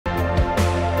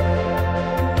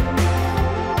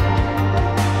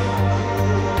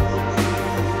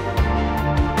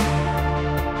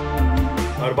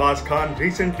Arbaaz Khan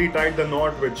recently tied the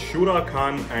knot with Shura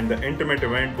Khan, and the intimate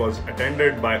event was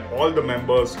attended by all the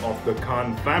members of the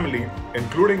Khan family,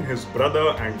 including his brother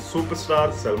and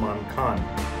superstar Salman Khan.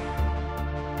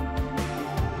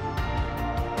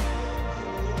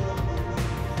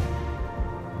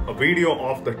 A video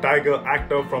of the Tiger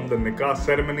actor from the Nikah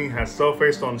ceremony has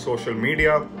surfaced on social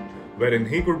media, wherein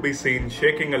he could be seen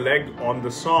shaking a leg on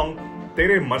the song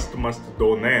Tere Mast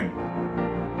Nain.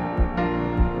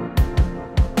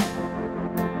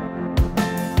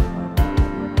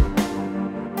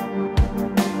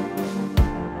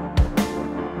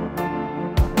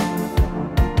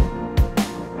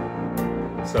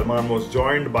 Salman was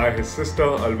joined by his sister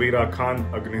Alvira Khan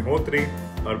Agnihotri,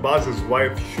 Arbaaz's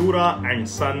wife Shura and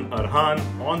son Arhan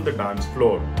on the dance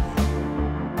floor.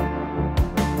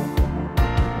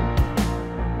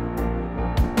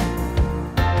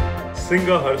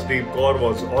 Singer Harshdeep Kaur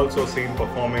was also seen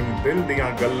performing Dil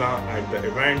Diyan Gallan at the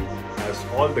event as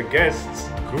all the guests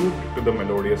grooved to the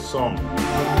melodious song.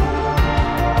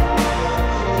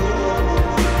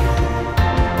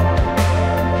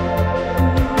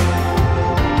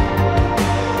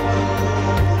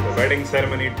 The wedding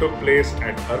ceremony took place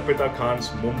at Arpita Khan's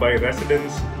Mumbai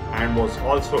residence and was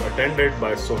also attended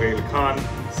by Sohail Khan,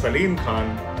 Salim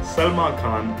Khan, Salma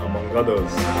Khan, among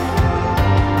others.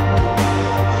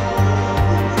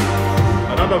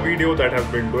 Another video that has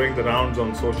been doing the rounds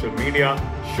on social media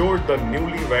showed the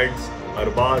newlyweds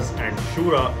Arbaaz and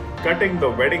Shura cutting the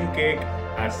wedding cake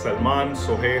as Salman,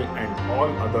 Sohail and all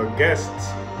other guests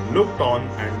looked on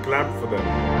and clapped for them.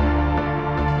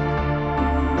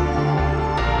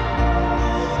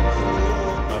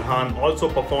 Arhan also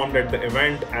performed at the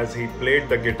event as he played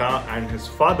the guitar, and his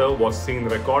father was seen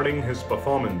recording his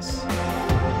performance.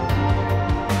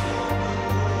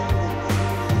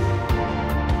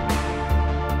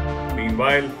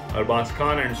 Meanwhile, Arbaaz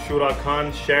Khan and Shura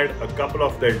Khan shared a couple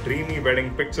of their dreamy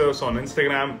wedding pictures on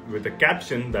Instagram with a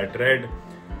caption that read,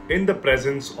 "In the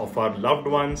presence of our loved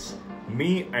ones,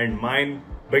 me and mine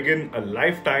begin a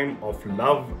lifetime of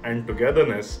love and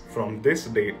togetherness from this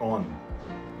day on.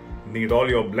 Need all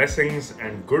your blessings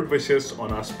and good wishes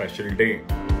on our special day."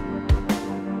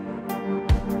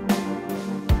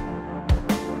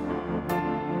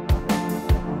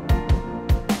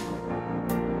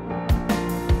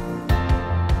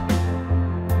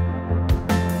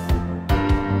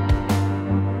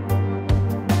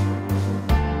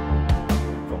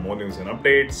 For more news and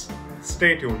updates,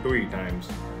 stay tuned to ETimes.